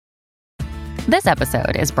This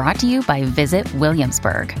episode is brought to you by Visit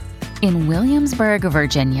Williamsburg. In Williamsburg,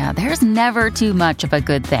 Virginia, there's never too much of a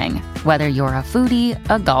good thing. Whether you're a foodie,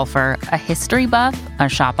 a golfer, a history buff, a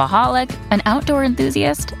shopaholic, an outdoor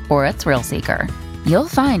enthusiast, or a thrill seeker, you'll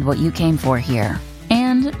find what you came for here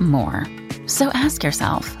and more. So ask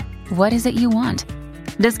yourself, what is it you want?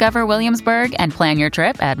 Discover Williamsburg and plan your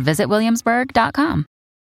trip at visitwilliamsburg.com.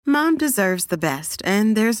 Mom deserves the best,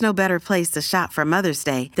 and there's no better place to shop for Mother's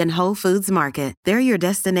Day than Whole Foods Market. They're your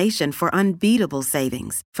destination for unbeatable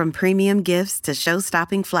savings, from premium gifts to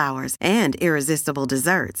show-stopping flowers and irresistible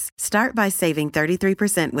desserts. Start by saving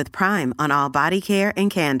 33% with Prime on all body care and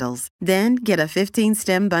candles. Then get a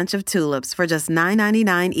 15-stem bunch of tulips for just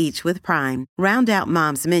 $9.99 each with Prime. Round out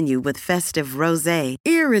Mom's menu with festive rosé,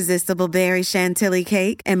 irresistible berry chantilly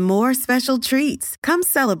cake, and more special treats. Come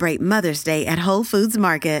celebrate Mother's Day at Whole Foods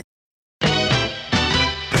Market.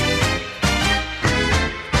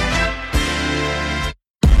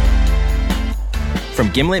 From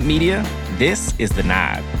Gimlet Media, this is The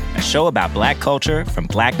Nod, a show about Black culture from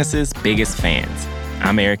Blackness's biggest fans.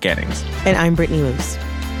 I'm Eric Eddings. And I'm Brittany Luce.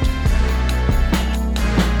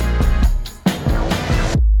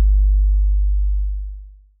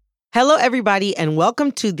 Hello, everybody, and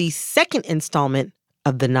welcome to the second installment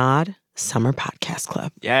of The Nod Summer Podcast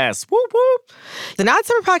Club. Yes, whoop, whoop. The Nod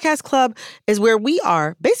Summer Podcast Club is where we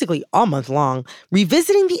are, basically all month long,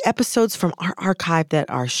 revisiting the episodes from our archive that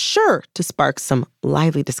are sure to spark some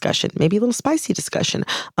lively discussion, maybe a little spicy discussion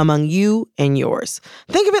among you and yours.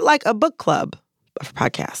 Think of it like a book club for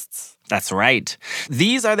podcasts. That's right.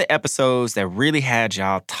 These are the episodes that really had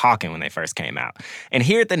y'all talking when they first came out. And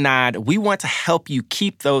here at The Nod, we want to help you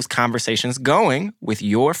keep those conversations going with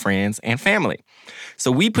your friends and family.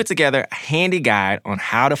 So we put together a handy guide on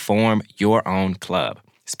how to form your own club.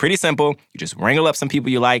 It's pretty simple. You just wrangle up some people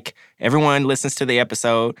you like, everyone listens to the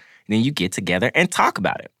episode, and then you get together and talk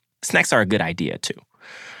about it. Snacks are a good idea, too.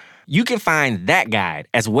 You can find that guide,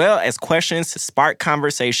 as well as questions to spark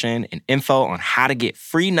conversation and info on how to get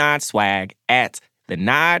free Nod swag at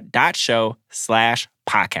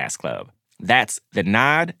thenod.show/podcast club. That's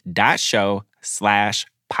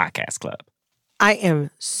thenod.show/podcast club. I am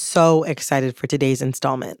so excited for today's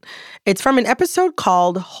installment. It's from an episode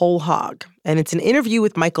called Whole Hog, and it's an interview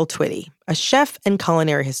with Michael Twitty, a chef and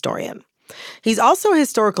culinary historian. He's also a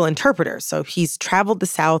historical interpreter, so he's traveled the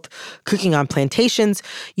South cooking on plantations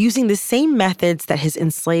using the same methods that his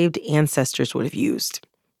enslaved ancestors would have used.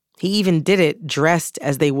 He even did it dressed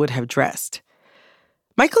as they would have dressed.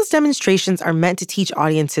 Michael's demonstrations are meant to teach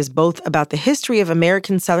audiences both about the history of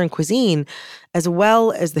American Southern cuisine as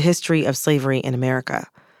well as the history of slavery in America.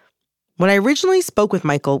 When I originally spoke with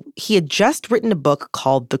Michael, he had just written a book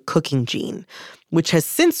called The Cooking Gene, which has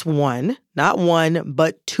since won, not one,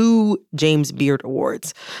 but 2 James Beard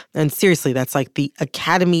Awards. And seriously, that's like the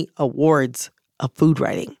Academy Awards of food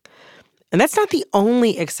writing. And that's not the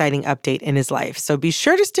only exciting update in his life, so be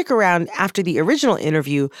sure to stick around after the original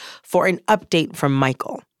interview for an update from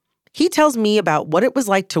Michael. He tells me about what it was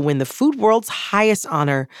like to win the food world's highest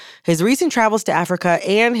honor, his recent travels to Africa,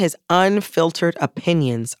 and his unfiltered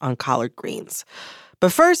opinions on collard greens.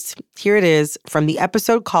 But first, here it is from the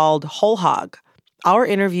episode called Whole Hog, our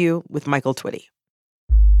interview with Michael Twitty.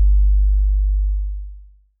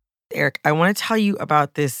 Eric, I want to tell you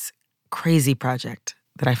about this crazy project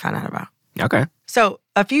that I found out about. Okay. So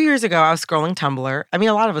a few years ago, I was scrolling Tumblr. I mean,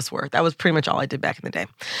 a lot of us were. That was pretty much all I did back in the day.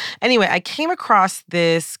 Anyway, I came across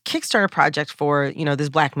this Kickstarter project for, this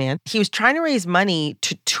Black man. He was trying to raise money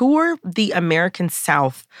to tour the American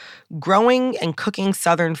South, growing and cooking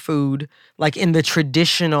Southern food, like in the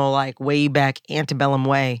traditional, like way back antebellum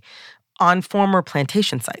way, on former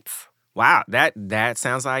plantation sites. Wow, that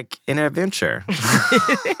sounds like an adventure.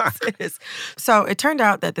 It is. So it turned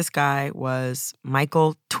out that this guy was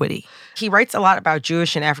Michael Twitty. He writes a lot about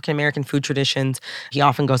Jewish and African-American food traditions. He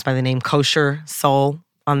often goes by the name Kosher Soul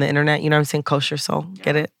on the internet. You know what I'm saying? Kosher Soul.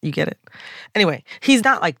 Get it? You get it. Anyway, he's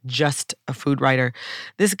not like just a food writer.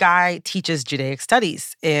 This guy teaches Judaic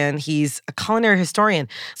studies, and he's a culinary historian.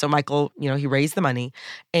 So Michael, he raised the money,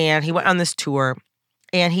 and he went on this tour.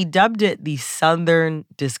 And he dubbed it the Southern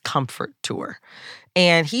Discomfort Tour.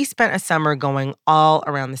 And he spent a summer going all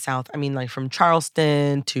around the South. I mean, like from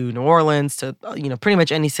Charleston to New Orleans to, pretty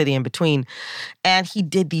much any city in between. And he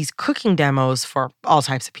did these cooking demos for all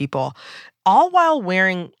types of people, all while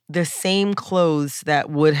wearing the same clothes that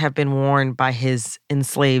would have been worn by his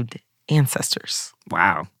enslaved ancestors.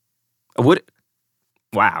 Wow.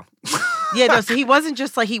 Wow. Yeah, no, so he wasn't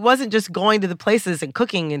just going to the places and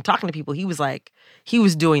cooking and talking to people. He was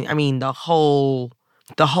doing, the whole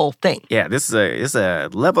thing. Yeah, it's a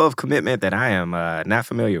level of commitment that I am not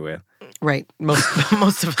familiar with. Right.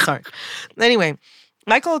 Most of us aren't. Anyway,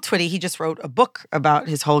 Michael Twitty, he just wrote a book about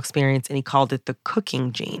his whole experience, and he called it The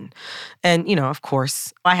Cooking Gene. And, of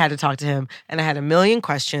course, I had to talk to him, and I had a million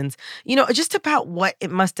questions, just about what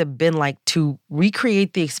it must have been like to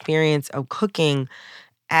recreate the experience of cooking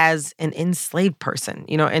as an enslaved person,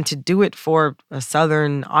 and to do it for a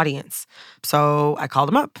Southern audience. So I called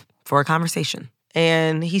him up for a conversation.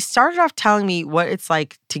 And he started off telling me what it's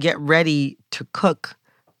like to get ready to cook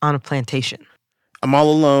on a plantation. I'm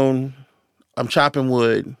all alone. I'm chopping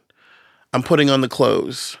wood. I'm putting on the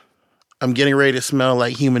clothes. I'm getting ready to smell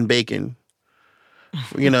like human bacon,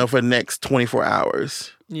 for the next 24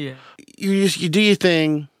 hours. Yeah. You do your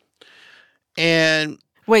thing. And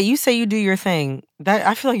wait, you say you do your thing. That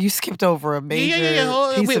I feel like you skipped over a major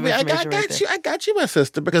piece of information. I got you, my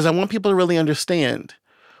sister, because I want people to really understand.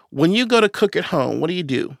 When you go to cook at home, what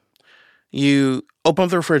do? You open up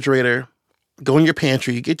the refrigerator, go in your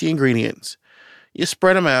pantry, you get the ingredients, you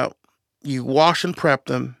spread them out, you wash and prep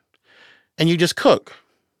them, and you just cook.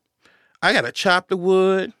 I got to chop the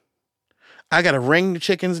wood. I got to wring the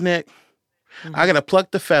chicken's neck. Mm-hmm. I got to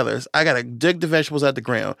pluck the feathers. I got to dig the vegetables out the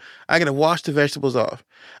ground. I got to wash the vegetables off.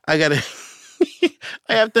 I got to...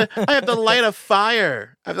 I have to light a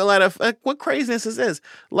fire. I have to light what craziness is this?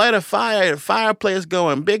 Light a fire, fireplace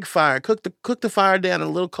going, big fire. Cook the fire down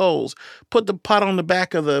in little coals. Put the pot on the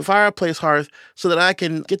back of the fireplace hearth so that I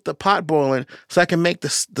can get the pot boiling so I can make the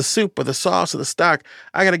soup or the sauce or the stock.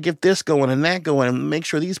 I got to get this going and that going and make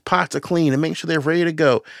sure these pots are clean and make sure they're ready to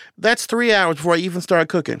go. That's 3 hours before I even start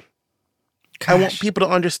cooking. Gosh. I want people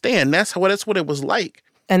to understand that's what it was like.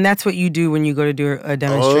 And that's what you do when you go to do a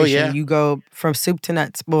demonstration. Oh, yeah. You go from soup to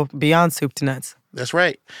nuts, well, beyond soup to nuts. That's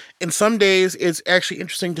right. And some days, it's actually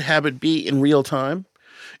interesting to have it be in real time.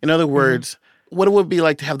 In other words, what it would be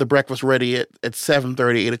like to have the breakfast ready at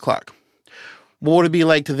 7:30, 8 o'clock. What would it be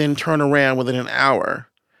like to then turn around within an hour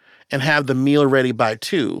and have the meal ready by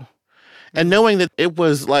 2? And knowing that it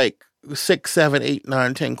was like 6, 7, 8,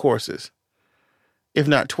 9, 10 courses, if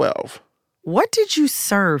not 12. What did you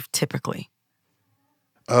serve typically?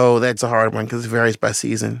 Oh, that's a hard one because it varies by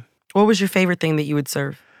season. What was your favorite thing that you would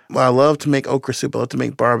serve? Well, I love to make okra soup. I love to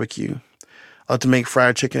make barbecue. I love to make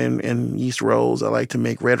fried chicken and yeast rolls. I like to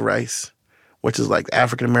make red rice, which is like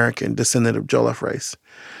African-American descendant of jollof rice.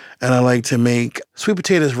 And I like to make sweet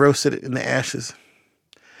potatoes roasted in the ashes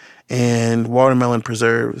and watermelon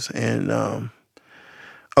preserves and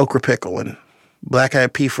okra pickle and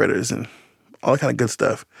black-eyed pea fritters and all that kind of good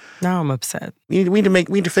stuff. Now I'm upset. We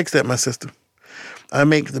need to fix that, my sister. I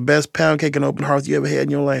make the best pound cake and open hearth you ever had in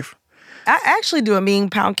your life. I actually do a mean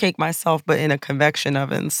pound cake myself, but in a convection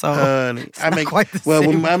oven. So I make quite the same.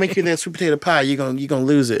 When I make you that sweet potato pie, you're gonna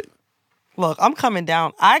lose it. Look, I'm coming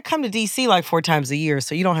down. I come to DC like 4 times a year,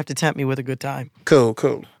 so you don't have to tempt me with a good time.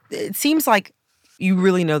 Cool. It seems like you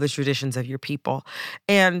really know the traditions of your people,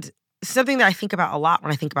 and something that I think about a lot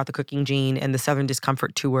when I think about the Cooking Gene and the Southern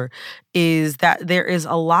Discomfort Tour is that there is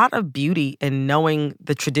a lot of beauty in knowing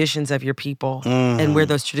the traditions of your people and where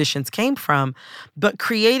those traditions came from, but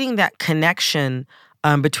creating that connection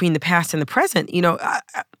between the past and the present,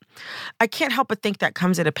 I can't help but think that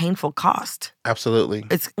comes at a painful cost. Absolutely.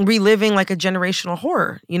 It's reliving like a generational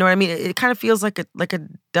horror. You know what I mean? It kind of feels like a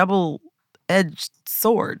double-edged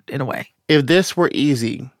sword in a way. If this were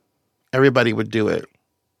easy, everybody would do it.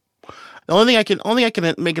 The only thing I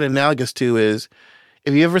can make it analogous to is,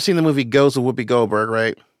 if you ever seen the movie Ghost of Whoopi Goldberg,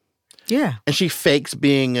 right? Yeah. And she fakes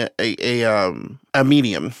being a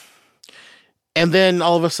medium. And then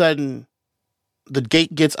all of a sudden, the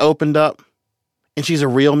gate gets opened up and she's a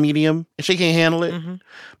real medium and she can't handle it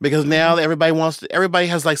because now everybody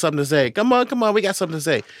has like something to say. Come on, we got something to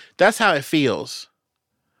say. That's how it feels.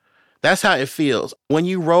 When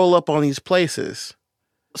you roll up on these places,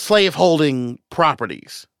 slave-holding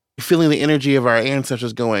properties, feeling the energy of our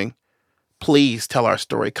ancestors going, please tell our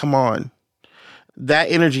story. Come on.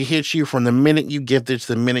 That energy hits you from the minute you get there to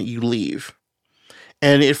the minute you leave.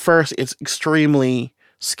 And at first, it's extremely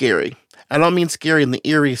scary. I don't mean scary in the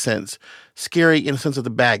eerie sense. Scary in the sense of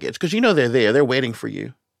the baggage. Because they're there. They're waiting for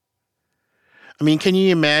you. I mean, can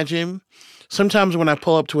you imagine? Sometimes when I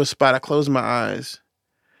pull up to a spot, I close my eyes.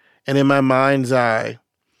 And in my mind's eye,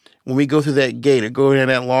 when we go through that gate or go down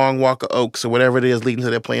that long walk of oaks or whatever it is leading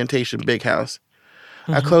to that plantation big house,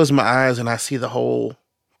 I close my eyes and I see the whole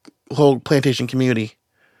plantation community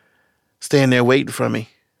standing there waiting for me.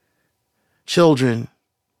 Children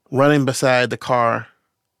running beside the car,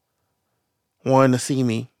 wanting to see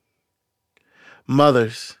me.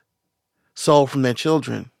 Mothers sold from their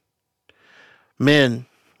children. Men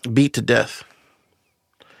beat to death.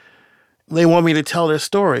 They want me to tell their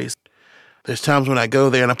stories. There's times when I go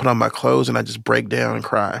there and I put on my clothes and I just break down and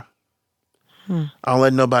cry. I don't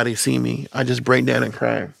let nobody see me. I just break down and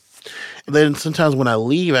cry. And then sometimes when I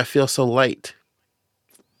leave, I feel so light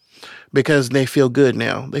because they feel good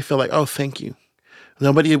now. They feel like, oh, thank you.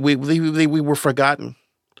 We were forgotten.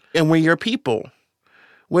 And we're your people.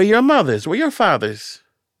 We're your mothers. We're your fathers.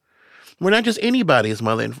 We're not just anybody's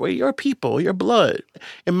mother. We're your people, your blood.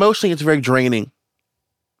 Emotionally, it's very draining.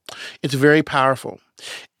 It's very powerful.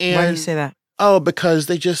 And, why do you say that? Oh, because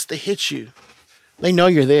they hit you. They know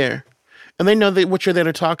you're there. And they know what you're there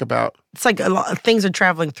to talk about. It's like a lot of things are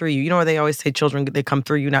traveling through you. You know where they always say children, they come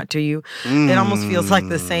through you, not to you? It almost feels like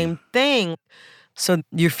the same thing. So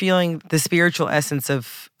you're feeling the spiritual essence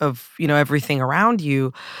of everything around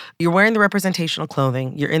you. You're wearing the representational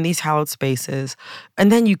clothing. You're in these hallowed spaces.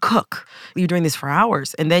 And then you cook. You're doing this for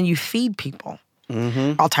hours. And then you feed people.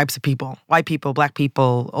 All types of people. White people, black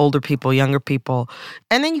people, older people, younger people.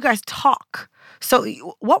 And then you guys talk. So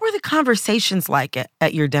what were the conversations like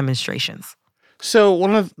at your demonstrations? So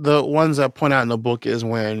one of the ones I point out in the book is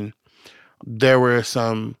when there were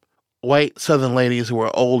some white Southern ladies who were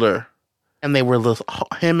older, and they were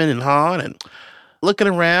hemming and hawing and looking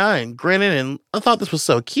around and grinning, and I thought this was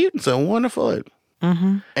so cute and so wonderful.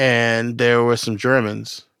 And there were some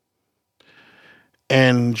Germans,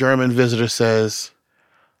 and German visitor says,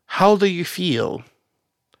 "How do you feel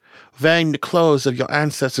wearing the clothes of your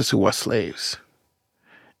ancestors who were slaves?"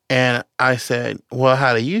 And I said, well,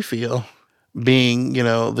 how do you feel being,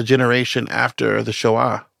 the generation after the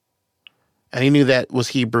Shoah? And he knew that was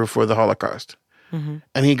Hebrew for the Holocaust.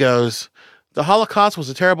 And he goes, the Holocaust was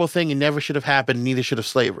a terrible thing and never should have happened, neither should have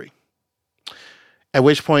slavery. At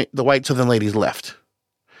which point, the white Southern ladies left.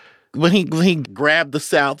 When he grabbed the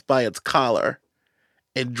South by its collar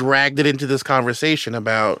and dragged it into this conversation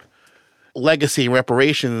about legacy,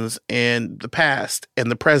 reparations, and the past,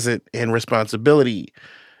 and the present, and responsibility,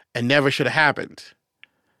 and never should have happened.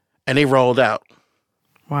 And they rolled out.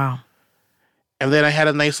 Wow. And then I had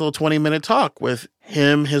a nice little 20-minute talk with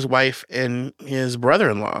him, his wife, and his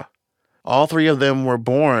brother-in-law. All three of them were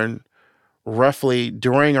born roughly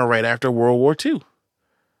during or right after World War II,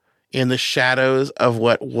 in the shadows of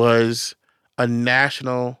what was a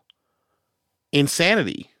national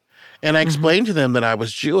insanity. And I explained to them that I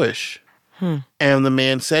was Jewish. And the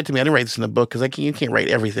man said to me, I didn't write this in the book because you can't write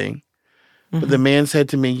everything. But the man said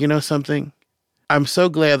to me, you know something? I'm so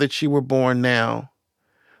glad that you were born now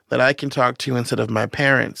that I can talk to you instead of my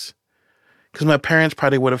parents, because my parents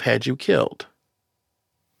probably would have had you killed.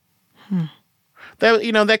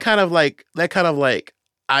 That kind of like,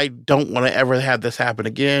 I don't want to ever have this happen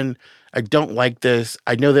again. I don't like this.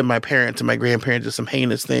 I know that my parents and my grandparents did some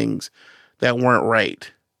heinous things that weren't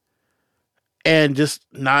right. And just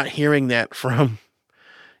not hearing that from,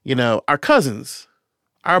 our cousins.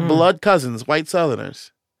 Our blood cousins, white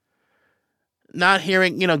Southerners, not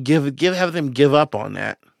hearing, have them give up on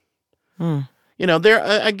that. Don't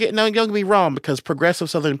get me wrong, because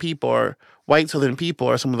progressive Southern people or white Southern people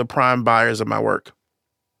are some of the prime buyers of my work.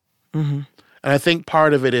 And I think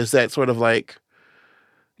part of it is that sort of like,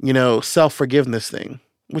 self-forgiveness thing,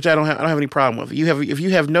 which I don't have any problem with. If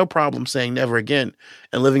you have no problem saying never again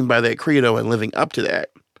and living by that credo and living up to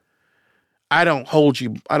that, I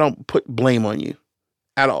don't put blame on you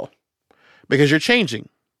at all, because you're changing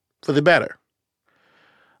for the better.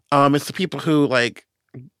 It's the people who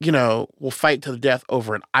will fight to the death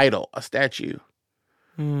over an idol, a statue.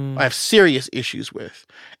 I have serious issues with,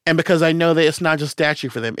 and because I know that it's not just statue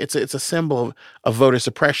for them, it's a symbol of voter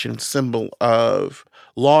suppression, symbol of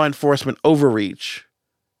law enforcement overreach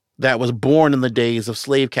that was born in the days of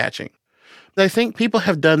slave catching. I think people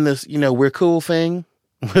have done this, we're cool thing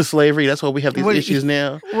with slavery. That's why we have these issues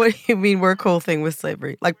now. What do you mean we're cool thing with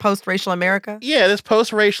slavery? Like post-racial America? Yeah, this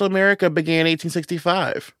post-racial America began in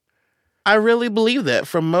 1865. I really believe that.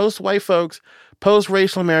 For most white folks,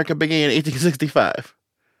 post-racial America began in 1865.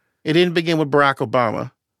 It didn't begin with Barack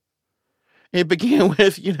Obama. It began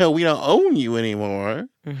with, we don't own you anymore.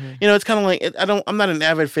 It's kind of like, I'm not an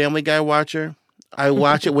avid Family Guy watcher. I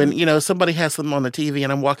watch it when, somebody has something on the TV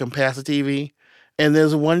and I'm walking past the TV. And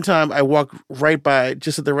there's one time I walked right by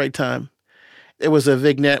just at the right time. It was a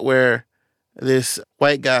vignette where this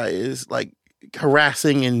white guy is like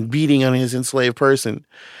harassing and beating on his enslaved person.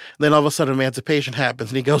 Then all of a sudden emancipation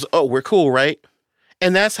happens and he goes, oh, we're cool, right?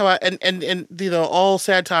 And that's how all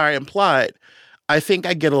satire implied, I think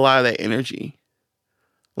I get a lot of that energy.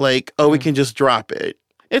 Like, we can just drop it.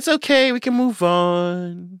 It's okay, we can move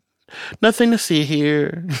on. Nothing to see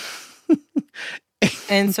here.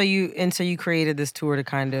 And so you created this tour to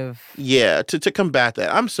kind of... Yeah, to combat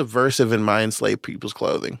that. I'm subversive in my enslaved people's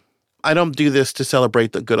clothing. I don't do this to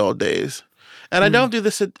celebrate the good old days. And I don't do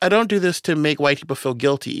this to make white people feel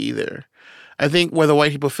guilty either. I think whether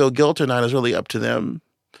white people feel guilt or not is really up to them.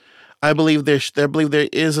 I believe there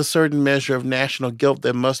is a certain measure of national guilt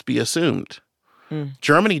that must be assumed.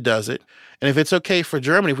 Germany does it. And if it's okay for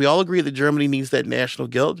Germany, if we all agree that Germany needs that national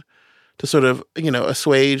guilt to sort of,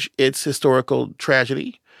 assuage its historical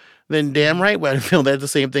tragedy, then damn right I feel that's the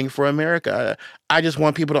same thing for America. I just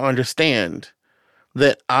want people to understand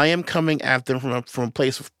that I am coming at them from a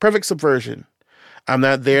place of perfect subversion. I'm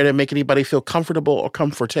not there to make anybody feel comfortable or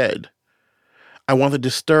comforted. I want to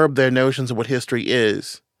disturb their notions of what history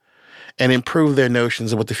is and improve their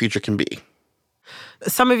notions of what the future can be.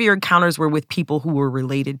 Some of your encounters were with people who were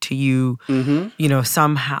related to you,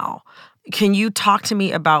 somehow. Can you talk to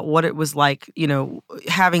me about what it was like,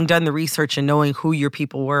 having done the research and knowing who your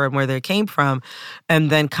people were and where they came from, and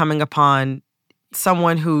then coming upon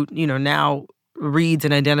someone who, now reads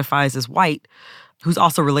and identifies as white, who's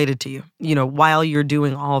also related to you, while you're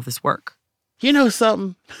doing all of this work? You know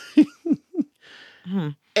something?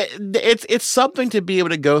 It's something to be able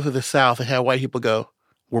to go through the South and have white people go,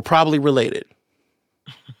 we're probably related.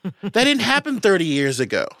 That didn't happen 30 years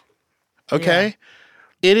ago. Okay? Yeah.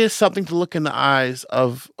 It is something to look in the eyes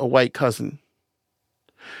of a white cousin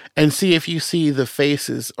and see if you see the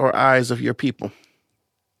faces or eyes of your people.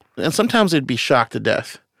 And sometimes they'd be shocked to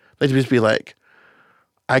death. They'd just be like,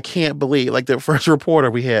 I can't believe, like the first reporter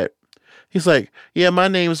we had, he's like, yeah, my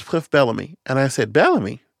name is Cliff Bellamy. And I said,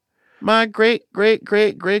 Bellamy? My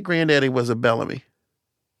great-great-great-granddaddy was a Bellamy.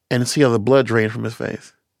 And see how the blood drained from his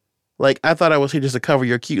face. Like, I thought I was here just to cover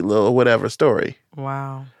your cute little whatever story.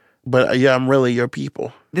 Wow. But yeah, I'm really your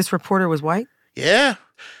people. This reporter was white? Yeah.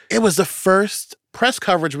 It was the first press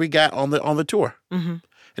coverage we got on the tour. Mm-hmm. And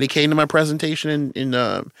he came to my presentation in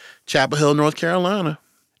Chapel Hill, North Carolina.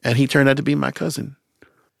 And he turned out to be my cousin.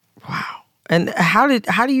 Wow. And how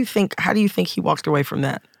do you think he walked away from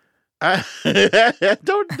that? I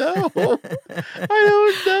don't know. I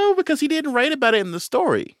don't know, because he didn't write about it in the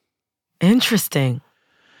story. Interesting.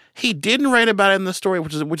 He didn't write about it in the story,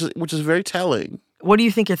 which is very telling. What do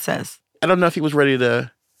you think it says? I don't know if he was ready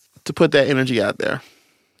to put that energy out there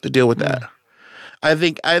to deal with that. I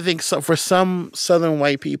think so, for some Southern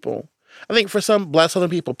white people, I think for some Black Southern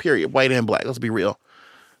people, period, white and Black, let's be real,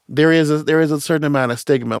 there is a certain amount of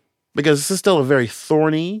stigma because this is still a very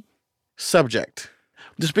thorny subject.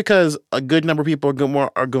 Just because a good number of people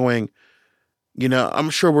are going, I'm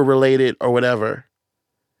sure we're related or whatever,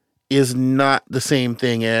 is not the same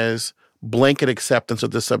thing as blanket acceptance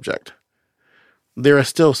of the subject. There are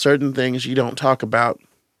still certain things you don't talk about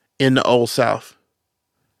in the Old South,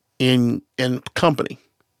 in company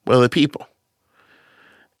with other people.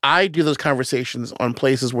 I do those conversations on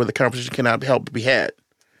places where the conversation cannot help but be had.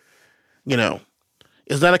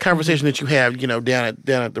 It's not a conversation that you have, down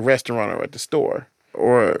at the restaurant or at the store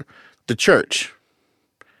or the church.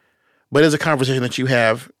 But it's a conversation that you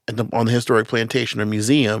have on the historic plantation or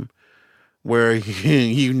museum where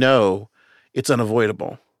it's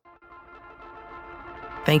unavoidable.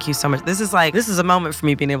 Thank you so much. This is a moment for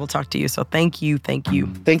me being able to talk to you. So thank you. Thank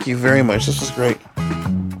you very much. This was great.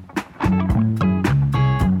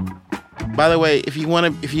 By the way, if you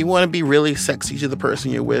want to be really sexy to the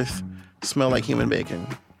person you're with, smell like human bacon.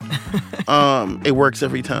 It works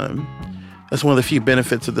every time. That's one of the few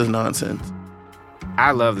benefits of this nonsense.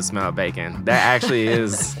 I love the smell of bacon. That actually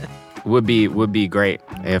would be great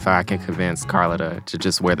if I can convince Carla to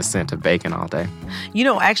just wear the scent of bacon all day.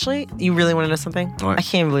 Actually, you really want to know something? What? I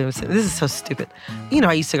can't believe this is so stupid.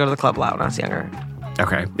 I used to go to the club a lot when I was younger.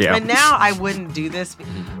 Okay, yeah. And now I wouldn't do this,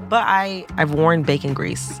 but I've worn bacon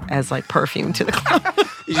grease as like perfume to the club.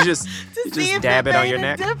 You just dab it on your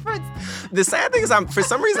neck. Difference. The sad thing is, for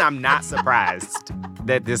some reason I'm not surprised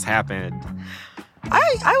that this happened.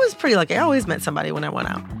 I was pretty lucky. I always met somebody when I went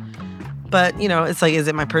out. But, it's like, is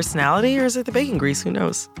it my personality or is it the bacon grease? Who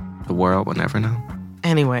knows? The world will never know.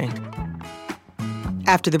 Anyway.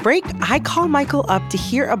 After the break, I call Michael up to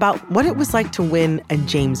hear about what it was like to win a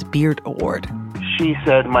James Beard Award. She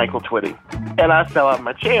said Michael Twitty. And I fell out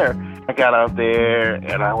my chair. I got out there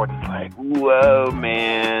and I was like, whoa,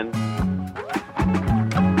 man.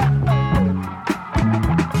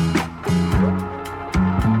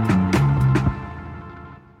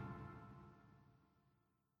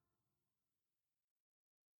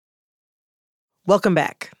 Welcome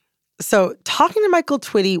back. So talking to Michael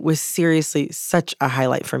Twitty was seriously such a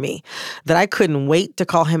highlight for me that I couldn't wait to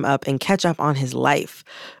call him up and catch up on his life.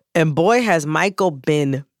 And boy, has Michael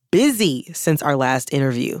been busy since our last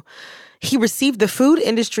interview. He received the food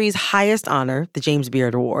industry's highest honor, the James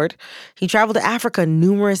Beard Award. He traveled to Africa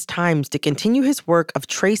numerous times to continue his work of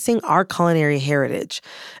tracing our culinary heritage.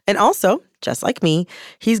 And also, just like me,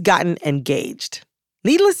 he's gotten engaged.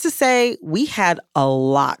 Needless to say, we had a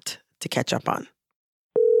lot to catch up on.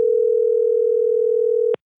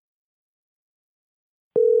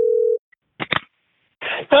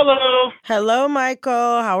 Hello. Hello,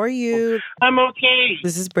 Michael. How are you? I'm okay.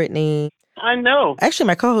 This is Brittany. I know. Actually,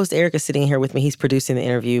 my co-host Eric is sitting here with me. He's producing the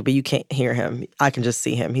interview, but you can't hear him. I can just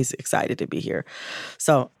see him. He's excited to be here.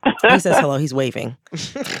 So he says hello. He's waving.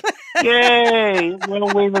 Yay.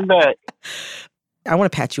 Well, waving back. I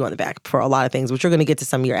want to pat you on the back for a lot of things, which we're going to get to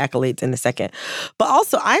some of your accolades in a second. But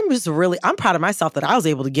also, I'm proud of myself that I was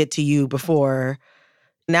able to get to you before.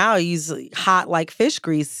 Now he's hot like fish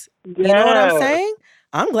grease. Yes. You know what I'm saying?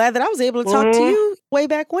 I'm glad that I was able to talk to you way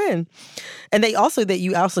back when. And that you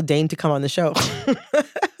also deigned to come on the show.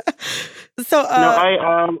 So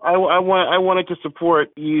I wanted to support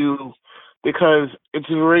you because it's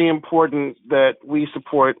very important that we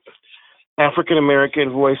support African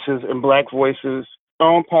American voices and Black voices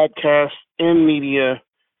on podcasts, in media.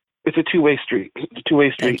 It's a two-way street.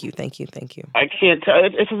 Thank you. I can't tell.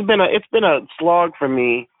 It's been a slog for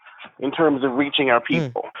me in terms of reaching our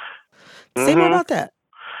people. Say more about that.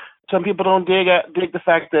 Some people don't dig the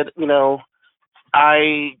fact that,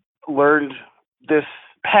 I learned this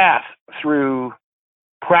path through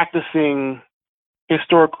practicing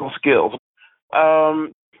historical skills.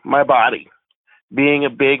 My body, being a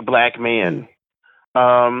big Black man.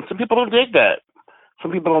 Some people don't dig that.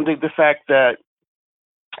 Some people don't dig the fact that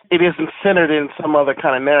it isn't centered in some other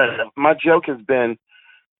kind of narrative. My joke has been,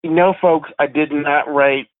 folks, I did not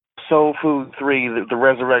write Soul Food 3, the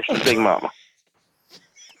Resurrection of Big Mama.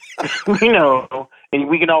 And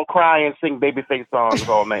we can all cry and sing Babyface songs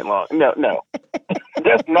all night long. No.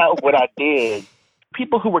 That's not what I did.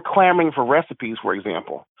 People who were clamoring for recipes, for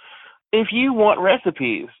example. If you want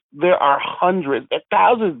recipes, there are hundreds,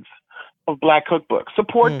 thousands of Black cookbooks.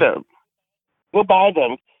 Support them. Go buy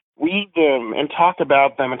them, read them, and talk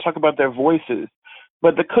about them, and talk about their voices.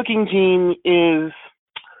 But the cooking gene is,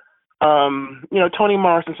 Toni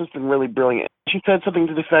Morrison's just been really brilliant. She said something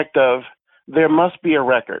to the effect of, there must be a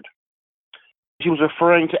record. She was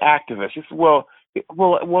referring to activists. She said, well,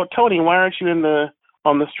 Toni, why aren't you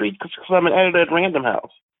on the street? Because I'm an editor at Random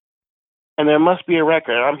House. And there must be a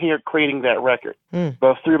record. I'm here creating that record,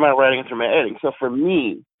 both through my writing and through my editing. So for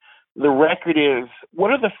me, the record is, what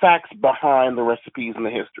are the facts behind the recipes and the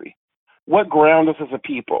history? What ground us as a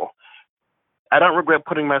people? I don't regret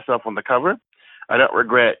putting myself on the cover. I don't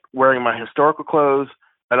regret wearing my historical clothes.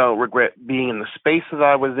 I don't regret being in the space that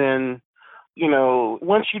I was in.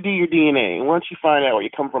 Once you do your DNA, once you find out where you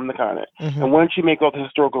come from the continent, and once you make all the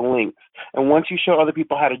historical links, and once you show other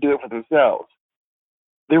people how to do it for themselves,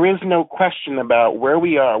 there is no question about where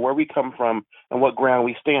we are, where we come from, and what ground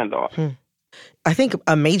we stand on. I think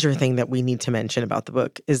a major thing that we need to mention about the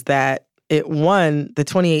book is that it won the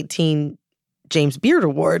 2018 James Beard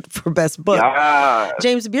Award for Best Book. Yeah.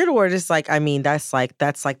 James Beard Award is that's like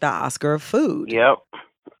the Oscar of food. Yep.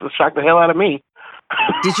 It shocked the hell out of me.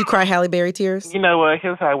 Did you cry Halle Berry tears? You know what?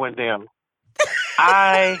 Here's how it went down.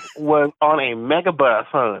 I was on a mega bus,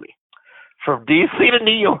 honey, from D.C. to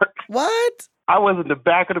New York. What? I was in the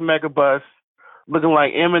back of the mega bus looking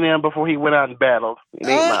like Eminem before he went out and battled in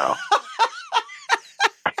 8 Mile.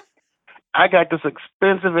 I got this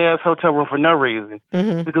expensive-ass hotel room for no reason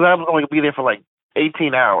because I was only going to be there for like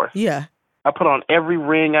 18 hours. Yeah. I put on every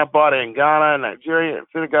ring I bought in Ghana, Nigeria, and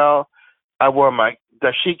Senegal. I wore my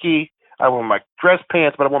dashiki. I wore my dress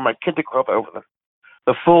pants, but I wore my kente cloth over them.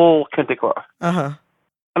 The full kente cloth. Uh-huh.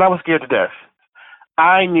 And I was scared to death.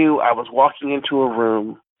 I knew I was walking into a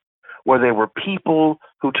room where there were people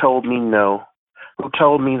who told me no, who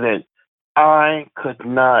told me that I could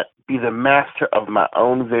not be the master of my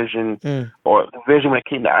own vision or the vision when it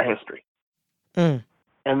came to our history. And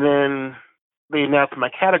then they announced my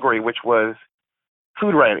category, which was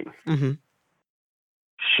food writing.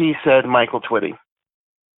 She said, Michael Twitty.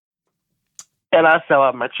 And I fell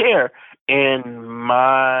out of my chair, and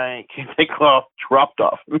my kente cloth dropped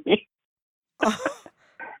off me.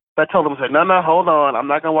 I told them, I said, no, hold on. I'm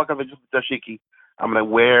not going to walk up with just the dashiki. I'm going to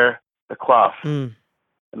wear the cloth in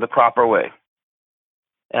the proper way.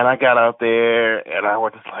 And I got out there, and I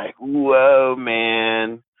was just like, whoa,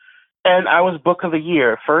 man. And I was Book of the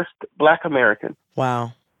Year, first Black American.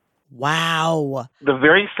 Wow. The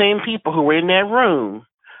very same people who were in that room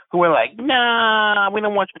who were like, nah, we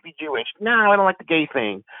don't want you to be Jewish. Nah, I don't like the gay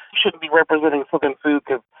thing. You shouldn't be representing Southern food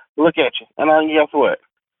because look at you. And guess what?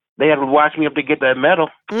 They had to watch me up to get that medal.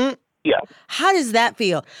 Yeah. How does that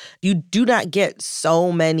feel? You do not get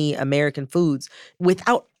so many American foods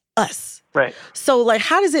without us. Right. So, like,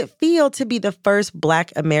 how does it feel to be the first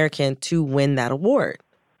Black American to win that award?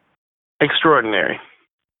 Extraordinary.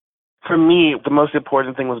 For me, the most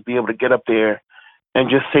important thing was be able to get up there and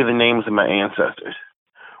just say the names of my ancestors.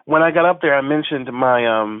 When I got up there, I mentioned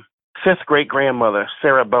my fifth great-grandmother,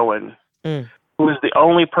 Sarah Bowen, who is the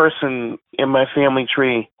only person in my family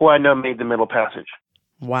tree who I know made the Middle Passage.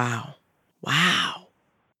 Wow. Wow.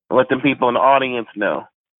 Let the people in the audience know.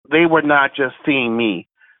 They were not just seeing me.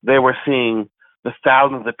 They were seeing the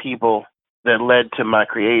thousands of people that led to my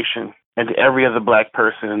creation and to every other Black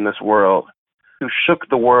person in this world who shook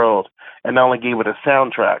the world and not only gave it a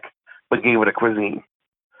soundtrack, but gave it a cuisine.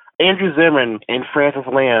 Andrew Zimmern and Francis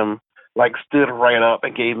Lamb, stood right up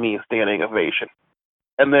and gave me a standing ovation.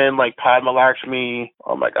 And then, Padma Lakshmi,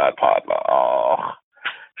 oh my God, Padma, oh.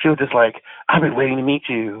 She was just like, I've been waiting to meet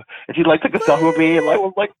you. And she, took a selfie with me and,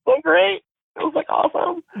 was, so great. It was,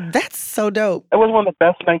 awesome. That's so dope. It was one of the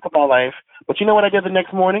best nights of my life. But you know what I did the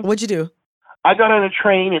next morning? What'd you do? I got on a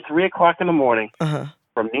train at 3 o'clock in the morning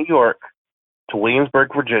from New York to Williamsburg,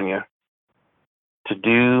 Virginia, to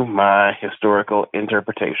do my historical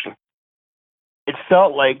interpretation. It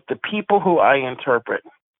felt like the people who I interpret,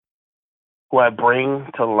 who I bring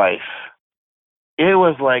to life, it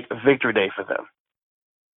was like a victory day for them.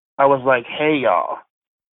 I was like, hey, y'all,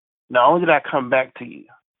 not only did I come back to you,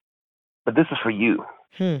 but this is for you.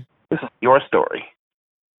 This is your story.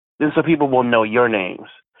 This is so people will know your names.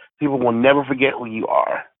 People will never forget who you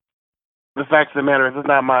are. The fact of the matter is, it's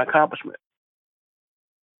not my accomplishment.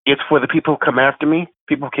 It's for the people who come after me,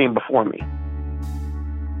 people who came before me.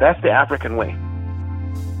 That's the African way.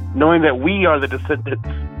 Knowing that we are the descendants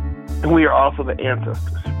and we are also the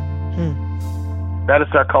ancestors. That is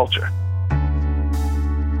our culture.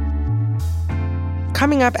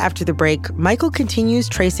 Coming up after the break, Michael continues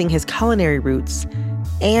tracing his culinary roots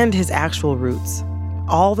and his actual roots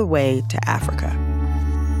all the way to Africa.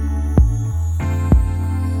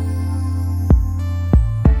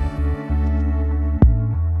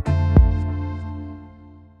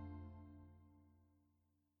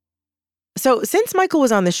 So since Michael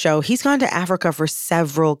was on the show, he's gone to Africa for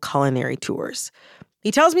several culinary tours. He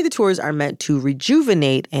tells me the tours are meant to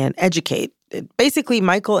rejuvenate and educate. Basically,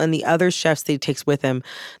 Michael and the other chefs that he takes with him,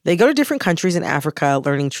 they go to different countries in Africa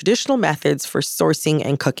learning traditional methods for sourcing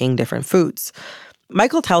and cooking different foods.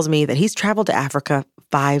 Michael tells me that he's traveled to Africa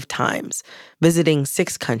 5 times, visiting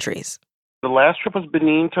 6 countries. The last trip was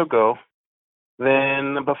Benin, Togo.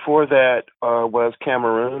 Then before that was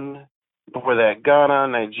Cameroon. Before that, Ghana,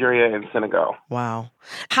 Nigeria, and Senegal. Wow.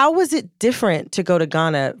 How was it different to go to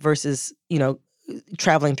Ghana versus,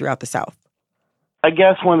 traveling throughout the South? I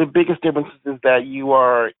guess one of the biggest differences is that you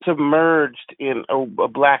are submerged in a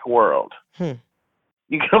Black world. You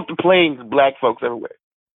get off the planes, Black folks everywhere.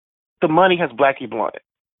 The money has Black people on it.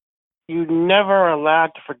 You're never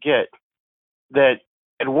allowed to forget that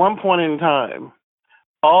at one point in time,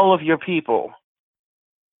 all of your people,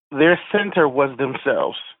 their center was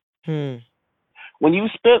themselves. When you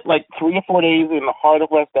spent 3 or 4 days in the heart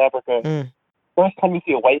of West Africa, first time you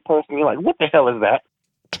see a white person, you're like, what the hell is that?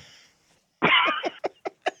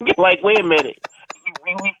 You're like, wait a minute. You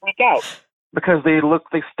really freak out. Because they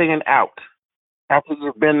stand out after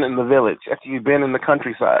you've been in the village, after you've been in the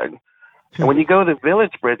countryside. And when you go to the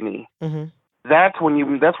village, Brittany, that's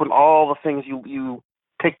when all the things you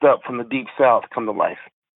picked up from the Deep South come to life.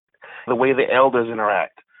 The way the elders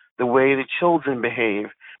interact, the way the children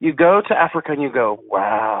behave. You go to Africa and you go,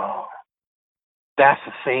 wow, that's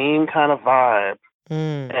the same kind of vibe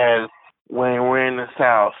as when we're in the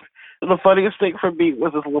South. The funniest thing for me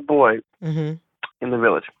was this little boy in the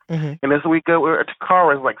village. And as we go, our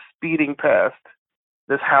car is speeding past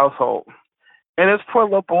this household. And this poor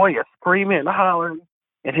little boy is screaming and hollering.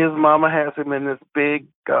 And his mama has him in this big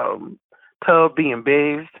tub being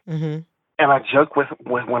bathed. And I joked with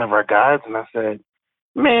one of our guides and I said,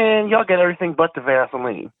 man, y'all get everything but the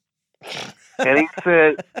Vaseline. And he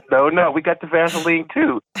said, no, we got the Vaseline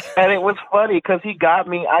too. And it was funny because he got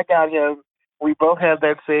me, I got him. We both had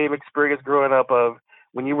that same experience growing up of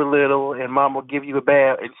when you were little and mom would give you a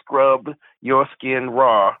bath and scrub your skin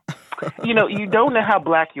raw. You don't know how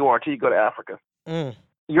Black you are until you go to Africa.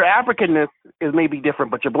 Your Africanness is maybe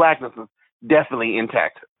different, but your Blackness is definitely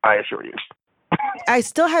intact, I assure you. I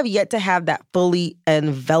still have yet to have that fully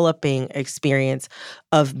enveloping experience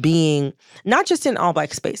of being not just in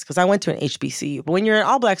all-Black space, because I went to an HBCU, but when you're in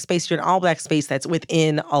all-Black space, you're in all-Black space that's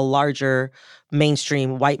within a larger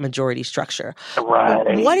mainstream white majority structure.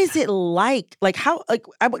 Right. What is it like? I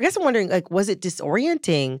guess I'm wondering, was it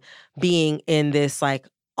disorienting being in this,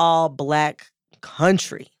 all-black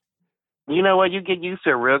country. You know what? You get used to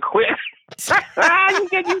it real quick. You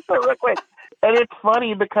get used to it real quick. And it's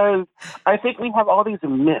funny because I think we have all these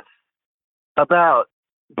myths about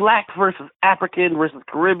Black versus African versus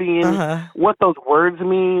Caribbean, what those words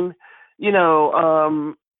mean. You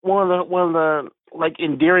know, one of the like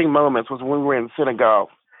endearing moments was when we were in Senegal,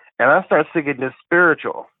 and I started singing this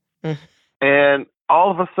spiritual, and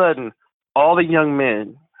all of a sudden, all the young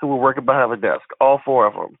men who were working behind the desk, all 4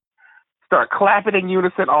 of them, start clapping in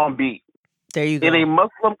unison on beat. There you go. In a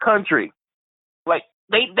Muslim country, like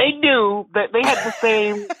they knew that they had the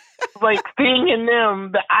same like thing in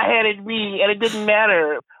them that I had in me, and it didn't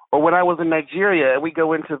matter. Or when I was in Nigeria, we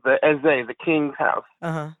go into the Eze, the king's house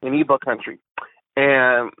in Igbo country,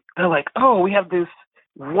 and they're like, "Oh, we have this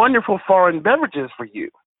wonderful foreign beverages for you."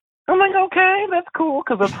 I'm like, "Okay, that's cool,"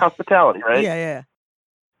 because it's hospitality, right? Yeah.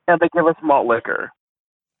 And they give us malt liquor.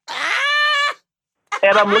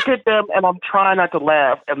 And I'm looking at them, and I'm trying not to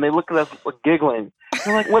laugh, and they look at us giggling.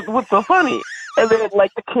 They're like, what's so funny? And then,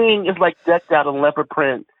 like, the king is, like, decked out in leopard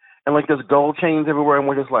print, and, like, there's gold chains everywhere, and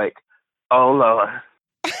we're just like, oh, Lord.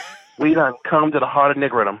 We done come to the heart of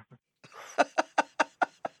niggerdom.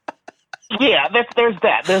 Yeah, there's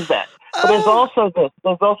that. But there's also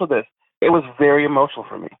this. It was very emotional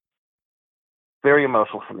for me. Very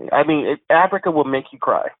emotional for me. I mean, Africa will make you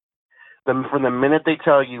cry. From the minute they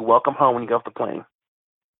tell you, welcome home when you get off the plane.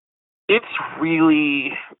 It's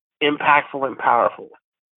really impactful and powerful.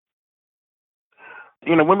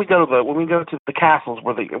 You know, when we go to the castles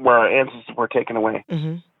where our ancestors were taken away,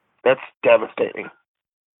 that's devastating.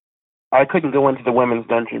 I couldn't go into the women's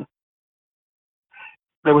dungeon.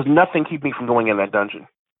 There was nothing keeping me from going in that dungeon,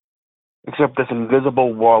 except this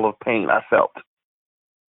invisible wall of pain I felt.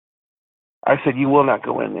 I said, "You will not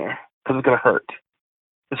go in there because it's going to hurt.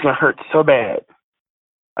 It's going to hurt so bad.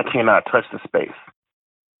 I cannot touch the space."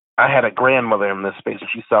 I had a grandmother in this space and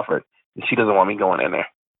she suffered, and she doesn't want me going in there.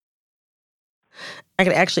 I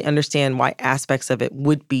can actually understand why aspects of it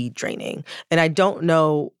would be draining. And I don't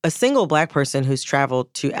know a single Black person who's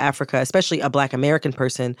traveled to Africa, especially a Black American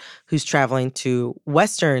person who's traveling to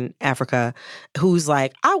Western Africa, who's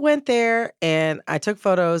like, I went there and I took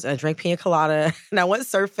photos and I drank pina colada and I went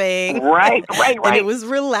surfing. Right. And it was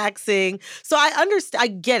relaxing. So I understand, I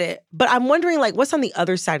get it. But I'm wondering, like, what's on the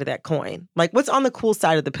other side of that coin? Like, what's on the cool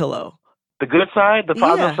side of the pillow? The good side? The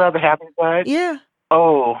positive side? The happy side? Yeah.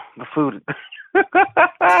 Oh, the food. The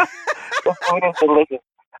food is delicious.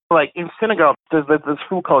 Like in Senegal, there's this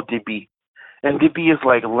food called dibi, and dibi is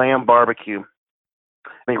like lamb barbecue.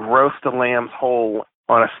 They roast the lamb's whole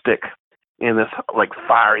on a stick in this like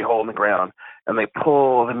fiery hole in the ground, and they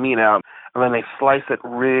pull the meat out, and then they slice it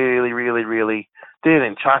really, really, really thin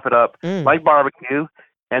and chop it up like barbecue,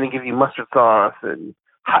 and they give you mustard sauce and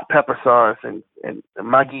hot pepper sauce and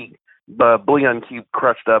Maggi bouillon cube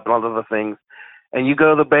crushed up and all other things. And you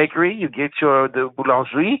go to the bakery, you get the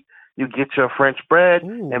boulangerie, you get your French bread,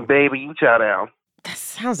 and baby, you chow down. That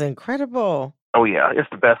sounds incredible. Oh, yeah. It's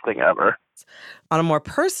the best thing ever. On a more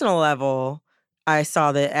personal level, I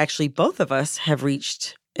saw that actually both of us have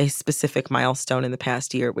reached a specific milestone in the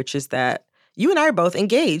past year, which is that you and I are both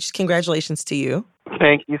engaged. Congratulations to you.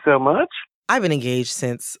 Thank you so much. I've been engaged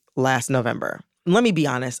since last November. Let me be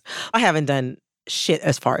honest. I haven't done shit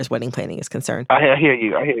as far as wedding planning is concerned. I hear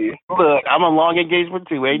you. Look, I'm a long engagement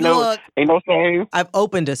too. Ain't no shame. I've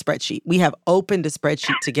opened a spreadsheet. We have opened a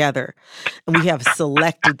spreadsheet together, and we have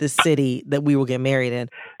selected the city that we will get married in.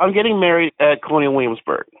 I'm getting married at Colonial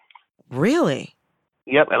Williamsburg. Really?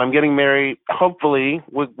 Yep, and I'm getting married. Hopefully,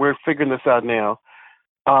 we're figuring this out now.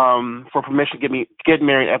 For permission to get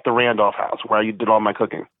married at the Randolph House where you did all my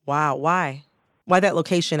cooking. Wow. Why? Why that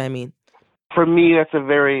location? I mean, for me, that's a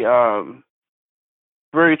very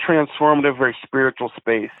very transformative, very spiritual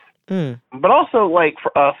space. But also, like,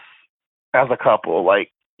 for us as a couple,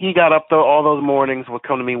 like, he got up all those mornings, would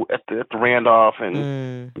come to me at the Randolph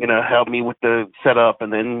and, help me with the setup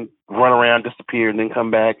and then run around, disappear, and then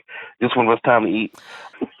come back just when it was time to eat.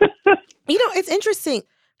 It's interesting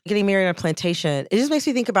getting married on a plantation. It just makes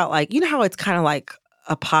me think about, like, how it's kind of like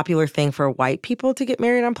a popular thing for white people to get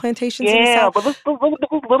married on plantations in the South. But it's a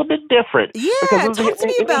little bit different. Yeah, talk to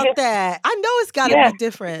me about that. I know it's got to be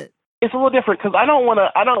different. It's a little different because I don't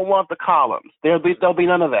want the columns. There'll be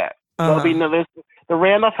none of that. There'll be the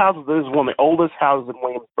Randolph House is one of the oldest houses in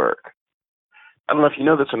Williamsburg. I don't know if you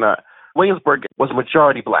know this or not. Williamsburg was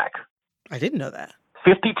majority Black. I didn't know that.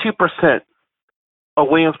 52% of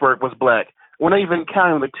Williamsburg was Black. We're not even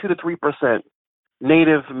counting the 2 to 3%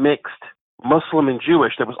 Native, mixed, Muslim, and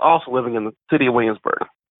Jewish that was also living in the city of Williamsburg.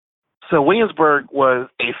 So Williamsburg was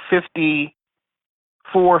a 55%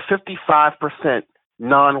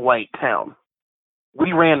 non-white town.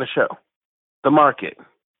 We ran the show, the market,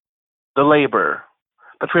 the labor,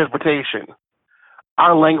 the transportation.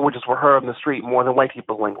 Our languages were heard on the street more than white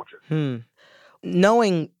people's languages.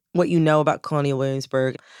 Knowing what you know about Colonial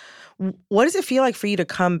Williamsburg, what does it feel like for you to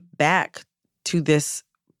come back to this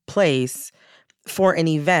place for an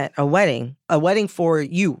event, a wedding for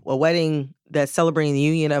you, a wedding that's celebrating the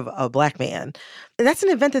union of a Black man? That's an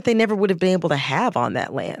event that they never would have been able to have on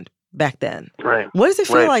that land back then. Right. What does it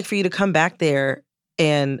feel like for you to come back there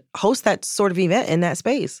and host that sort of event in that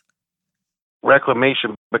space?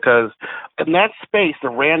 Reclamation, because in that space, the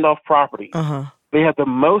Randolph property, they had the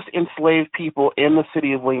most enslaved people in the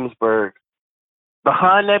city of Williamsburg.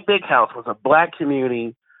 Behind that big house was a Black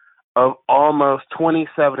community of almost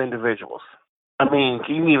 27 individuals. I mean,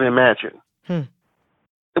 can you even imagine?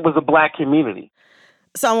 It was a Black community.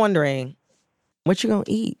 So I'm wondering, what you gonna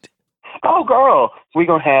eat? Oh, girl. We're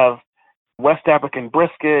going to have West African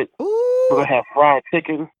brisket. Ooh. We're going to have fried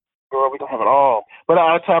chicken. Girl, we're going to have it all. But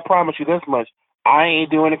I promise you this much. I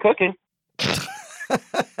ain't doing the cooking.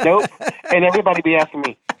 Nope. And everybody be asking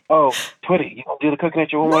me, oh, Twitty, you going to do the cooking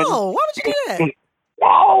at your wedding? No, why would you do that?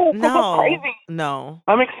 No, No. I'm crazy. No.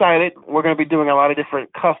 I'm excited. We're going to be doing a lot of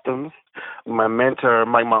different customs. My mentor,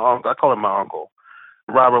 my uncle, I call him my uncle,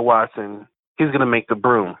 Robert Watson, he's going to make the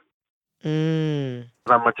broom. I'm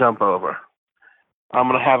going to jump over. I'm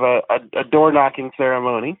going to have a door-knocking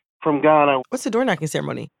ceremony from Ghana. What's the door-knocking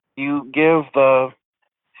ceremony? You give the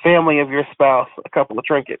family of your spouse a couple of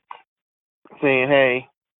trinkets, saying, hey,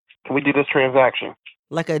 can we do this transaction?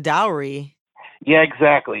 Like a dowry. Yeah,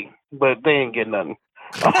 exactly. But they ain't getting nothing.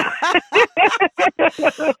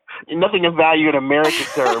 Nothing of value in American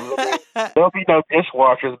terms. There'll be no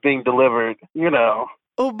dishwashers being delivered, you know.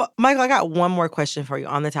 Oh, but Michael, I got one more question for you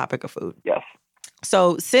on the topic of food. Yes.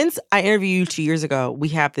 So since I interviewed you 2 years ago, we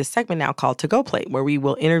have this segment now called To Go Plate, where we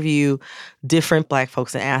will interview different Black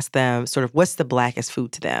folks and ask them sort of what's the Blackest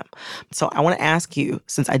food to them. So I want to ask you,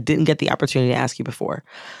 since I didn't get the opportunity to ask you before,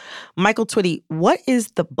 Michael Twitty, what is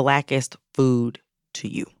the Blackest food to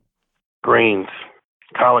you? Greens.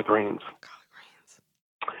 Collard greens.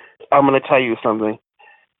 I'm going to tell you something.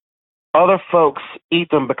 Other folks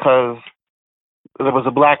eat them because there was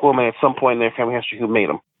a Black woman at some point in their family history who made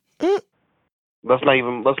them. Let's not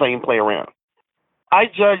even play around. I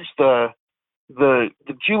judge the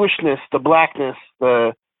Jewishness, the Blackness,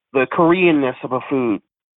 the Koreanness of a food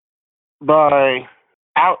by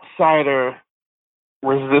outsider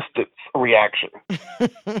resistance reaction.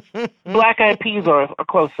 Black-eyed peas are a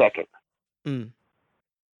close second.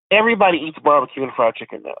 Everybody eats barbecue and fried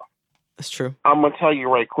chicken now. That's true. I'm going to tell you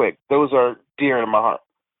right quick. Those are dear to my heart.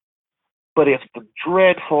 But it's the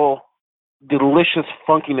dreadful, delicious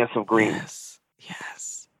funkiness of greens.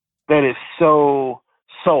 Yes. That is so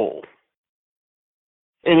soul.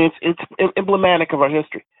 And it's emblematic of our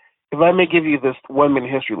history. If I may give you this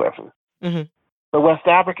 1-minute history lesson. The West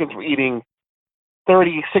Africans were eating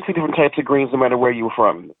 30, 60 different types of greens no matter where you were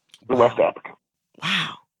from in West Africa.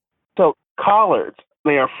 Wow. So collards,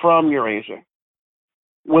 they are from Eurasia.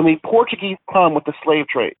 When the Portuguese come with the slave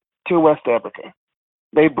trade to West Africa,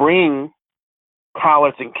 they bring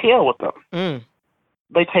collards and kale with them.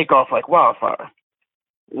 They take off like wildfire.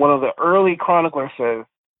 One of the early chroniclers says,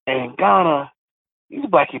 and in Ghana, these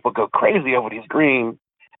Black people go crazy over these greens.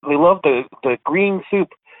 They love the green soup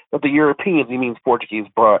that the Europeans, he means Portuguese,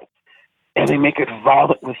 brought. And they make it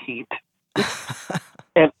violent with heat.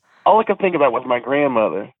 And all I could think about was my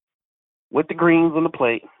grandmother with the greens on the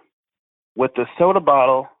plate, with the soda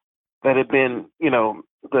bottle that had been,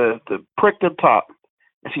 the pricked up top.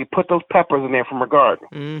 And she put those peppers in there from her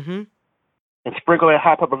garden. And sprinkle that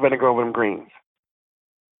hot pepper vinegar over them greens.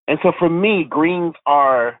 And so for me, greens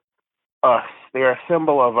are us. They're a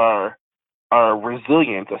symbol of our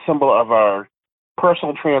resilience, a symbol of our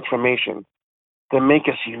personal transformation that make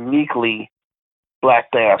us uniquely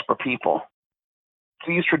Black diaspora people.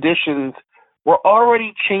 These traditions were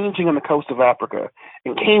already changing on the coast of Africa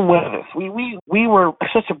and came with us. We were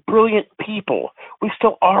such a brilliant people. We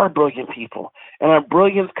still are brilliant people. And our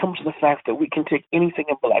brilliance comes from the fact that we can take anything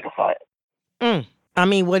and Blackify it. I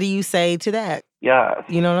mean, what do you say to that? Yeah.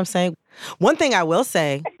 You know what I'm saying? One thing I will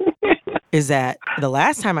say is that the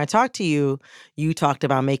last time I talked to you, you talked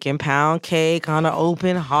about making pound cake on an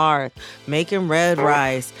open hearth, making red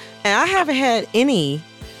rice. And I haven't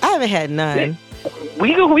had none.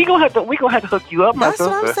 We gonna have to hook you up, my That's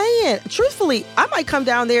sister. what I'm saying. Truthfully, I might come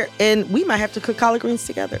down there and we might have to cook collard greens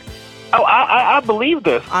together. Oh, I believe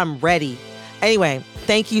this. I'm ready. Anyway,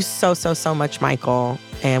 thank you so much, Michael.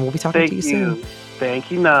 And we'll be talking to you soon.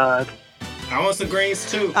 Thank you, Nod. I want some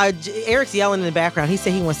greens too. Eric's yelling in the background. He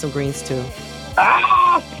said he wants some greens too.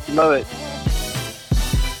 Love it.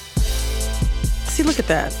 See, look at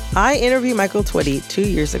that. I interviewed Michael Twitty 2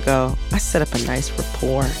 years ago. I set up a nice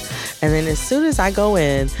rapport. And then as soon as I go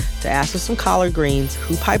in to ask for some collard greens,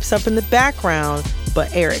 who pipes up in the background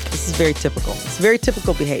but Eric? This is very typical. It's very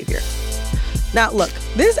typical behavior. Now, look,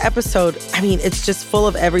 this episode, it's just full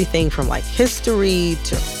of everything from like history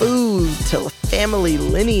to food to family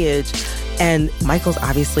lineage. And Michael's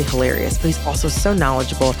obviously hilarious, but he's also so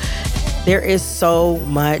knowledgeable. There is so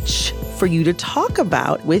much for you to talk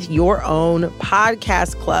about with your own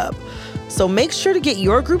podcast club. So make sure to get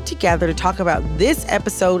your group together to talk about this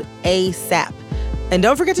episode ASAP. And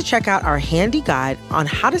don't forget to check out our handy guide on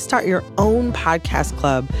how to start your own podcast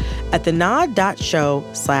club at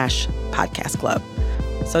thenod.show/podcast club.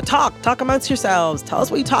 So talk amongst yourselves. Tell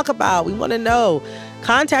us what you talk about. We want to know.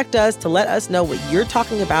 Contact us to let us know what you're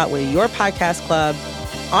talking about with your podcast club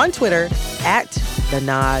on Twitter at The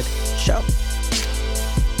Nod Show.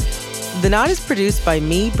 The Nod is produced by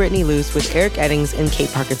me, Brittany Luce, with Eric Eddings and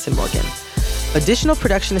Kate Parkinson Morgan. Additional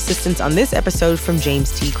production assistance on this episode from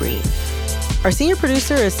James T. Green. Our senior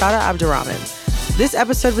producer is Sada Abdurrahman. This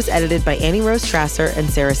episode was edited by Annie Rose Strasser and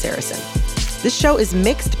Sarah Saracen. This show is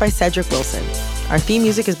mixed by Cedric Wilson. Our theme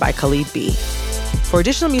music is by Khalid B. For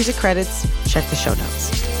additional music credits, check the show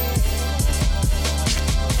notes.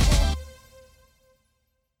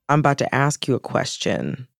 I'm about to ask you a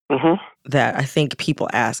question that I think people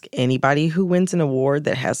ask anybody who wins an award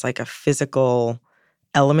that has like a physical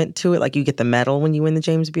element to it. Like you get the medal when you win the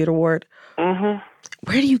James Beard Award. Where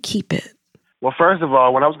do you keep it? Well, first of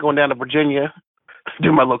all, when I was going down to Virginia to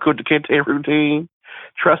do my little Kunta Kinte routine,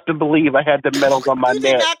 trust and believe I had the medals on my neck.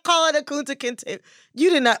 You did not call it a Kunta Kinte.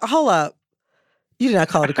 You did not. Hold up. You did not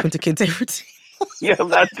call it a Kunta Kinte routine. Yes,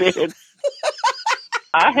 I did.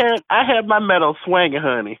 I had my medal swinging,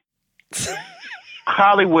 honey.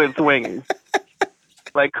 Hollywood swinging.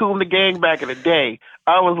 Like Cool and the Gang back in the day.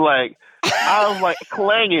 I was like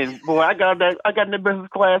clanging. Boy, I got in the business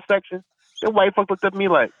class section. The white folks looked at me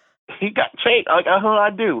like, he got changed. Like,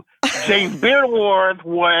 I do. James Beard Awards,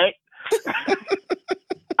 what?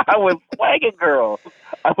 I was swanging, girl.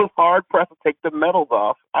 I was hard pressed to take the medals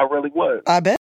off. I really was. I bet.